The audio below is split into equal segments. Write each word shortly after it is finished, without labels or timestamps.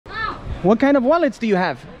What kind of wallets do you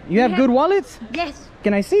have? You have good wallets? Yes.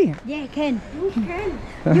 Can I see? Yeah, can. You can.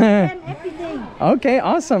 You can everything. Okay,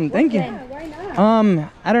 awesome. Thank you. Why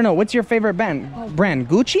not? I don't know. What's your favorite brand?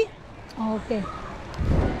 Gucci? Oh, okay.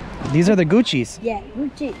 These are the Gucci's. Yeah,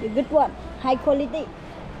 Gucci, the good one. High quality.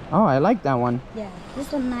 Oh, I like that one. Yeah,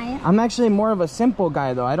 this one nice. I'm actually more of a simple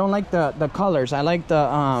guy though. I don't like the colors. I like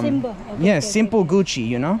the simple. Okay, yeah, okay, simple okay. Gucci,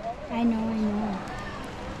 you know? I know.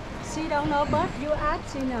 She don't know, but you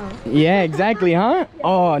ask, she know. Yeah, exactly, huh?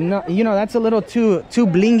 Oh, no, you know, that's a little too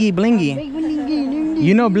blingy. Big.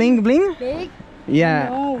 You know bling bling? Big? Yeah.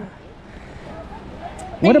 No.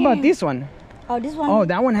 What about this one? Oh, this one. Oh,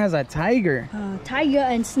 that one has a tiger. Tiger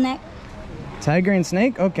and snake. Tiger and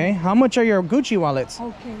snake? Okay. How much are your Gucci wallets?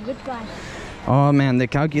 Okay, good one. Oh man, the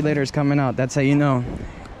calculator's coming out. That's how you know.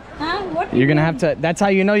 Huh? What? You're gonna have to, that's how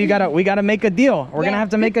you know we gotta make a deal. We're gonna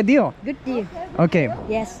have to make a deal. Good deal. Okay.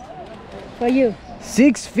 Yes. For you.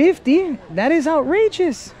 650? That is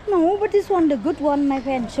outrageous. No, but this one the good one, my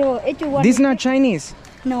friend. So if you want. This not Chinese.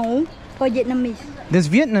 No, for Vietnamese. This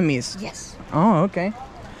Vietnamese. Yes. Oh, okay.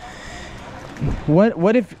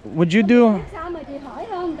 What if would you do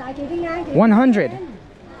 100?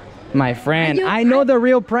 My friend, I know the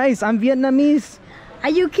real price. I'm Vietnamese. Are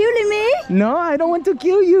you killing me? No, I don't want to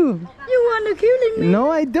kill you. You want to killing me? No,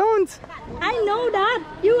 I don't. I know that.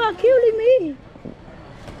 You are killing me.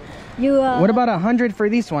 You What about 100 for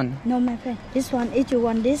this one? No, my friend. This one, if you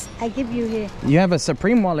want this, I give you here. You have a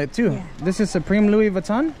Supreme wallet too. Yeah. This is Supreme Louis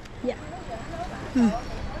Vuitton? Yeah.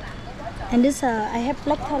 And this, I have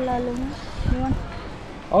black color. You want?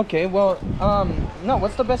 Okay, well, no,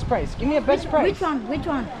 what's the best price? Give me a best price. Which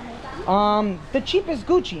one? The cheapest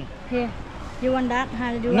Gucci. Here. You want that?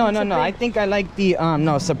 You No, want no, no. I Supreme? think I like the,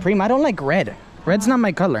 no, Supreme. I don't like red. Red's not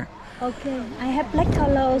my color. Okay. I have black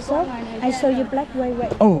color also. I show you black.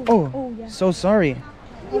 Wait. Oh, yeah. so sorry.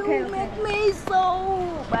 You make me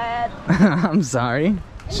so bad. I'm sorry.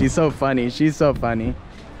 She's so funny. She's so funny.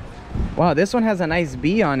 Wow, this one has a nice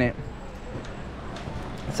B on it.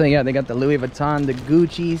 So yeah, they got the Louis Vuitton, the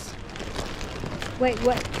Gucci's. Wait.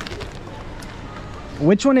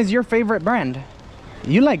 Which one is your favorite brand?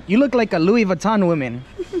 You look like a Louis Vuitton woman.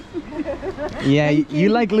 Yeah, you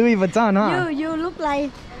like Louis Vuitton, huh? You look like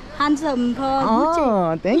handsome for Gucci.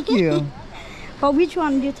 Oh, thank you. For which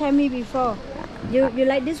one you tell me before? You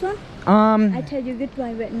like this one? I tell you good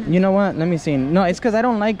one right now. You know what? Let me see. No, it's because I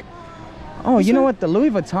don't like. Oh, This you know one? what? The Louis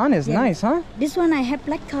Vuitton is Yeah. nice, huh? This one I have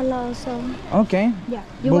black color also. Okay. Yeah.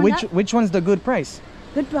 But Want that? which one's the good price?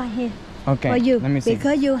 Good one here. Okay. For you. Let me see.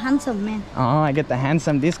 Because you handsome man. Oh, I get the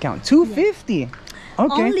handsome discount. 250.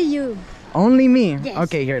 Okay. Only you. Only me. Yes.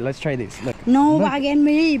 Okay, here. Let's try this. Look. No, Look. again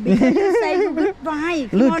me. Because you say you good price.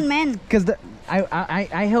 Come Look. on, man. Because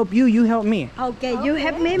I help you, you help me. Okay, you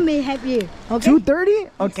help me help you. Okay. 230?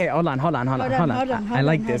 Okay, hold on. Hold on, I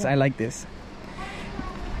like this. I like this.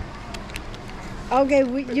 Okay,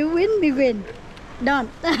 you win, we win. Done.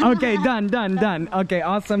 Okay, done. Okay,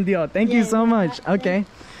 awesome deal. Thank you so much. Okay.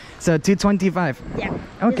 So 225. Yeah.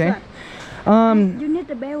 Okay. This one. You need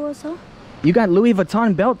the belt also? You got Louis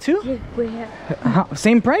Vuitton belt too? Yeah, we have.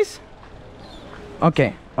 Same price?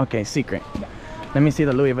 Okay. Okay, secret. Let me see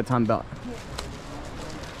the Louis Vuitton belt.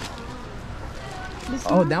 This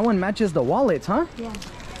Oh, one? that one matches the wallets, huh? Yeah.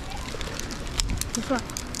 This one.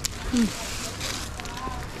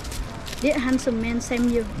 This handsome man, same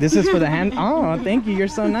you. This is for the hand. Oh, thank you. You're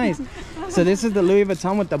so nice. So this is the Louis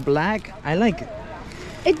Vuitton with the black. I like it.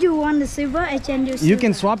 If you want the silver, I change you silver. You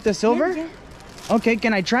can swap the silver? Yeah. Okay,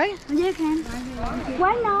 can I try? You can.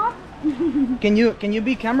 Why not? Can you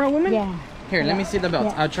be camera woman? Yeah. Here, let me see the belt.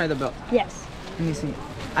 Yeah. I'll try the belt. Yes. Let me see.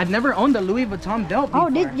 I've never owned a Louis Vuitton belt before.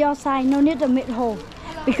 Oh, this your size. No need the mid-hole.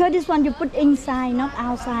 Because this one you put inside, not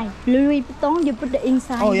outside. Louis Vuitton, you put the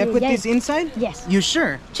inside. Oh, you put Yes. this inside? Yes. You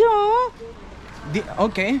sure? Sure.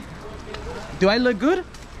 Okay. Do I look good?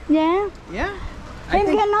 Yeah. Yeah. Him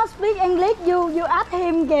cannot speak English. You ask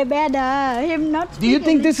him get better. Him not. Do you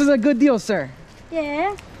think this is a good deal, sir?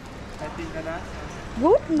 Yeah.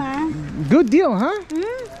 Good man. Good deal, huh?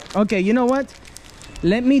 Okay, you know what?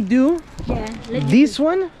 Let me do Yeah. this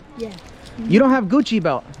one. Yeah. You don't have Gucci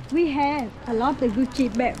belt. We have a lot of Gucci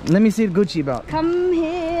belt. Let me see the Gucci belt. Come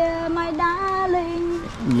here, my darling.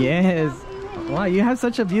 Yes. Wow, you have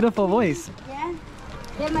such a beautiful voice. Yeah.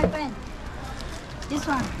 Yeah, my friend. This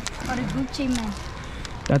one for the Gucci man.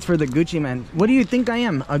 That's for the Gucci man. What do you think I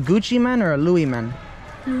am? A Gucci man or a Louis man?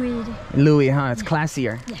 Louis. Louis, huh? It's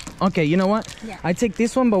classier. Yeah. Okay, you know what? Yeah. I take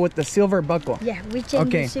this one, but with the silver buckle. Yeah, we change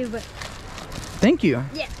Okay. the silver. Thank you.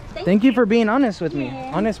 Yeah. Thank you for being honest with me.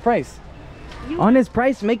 Yeah. Honest price. You- Honest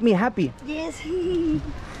price make me happy. Yes.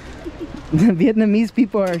 The Vietnamese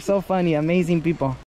people are so funny, amazing people.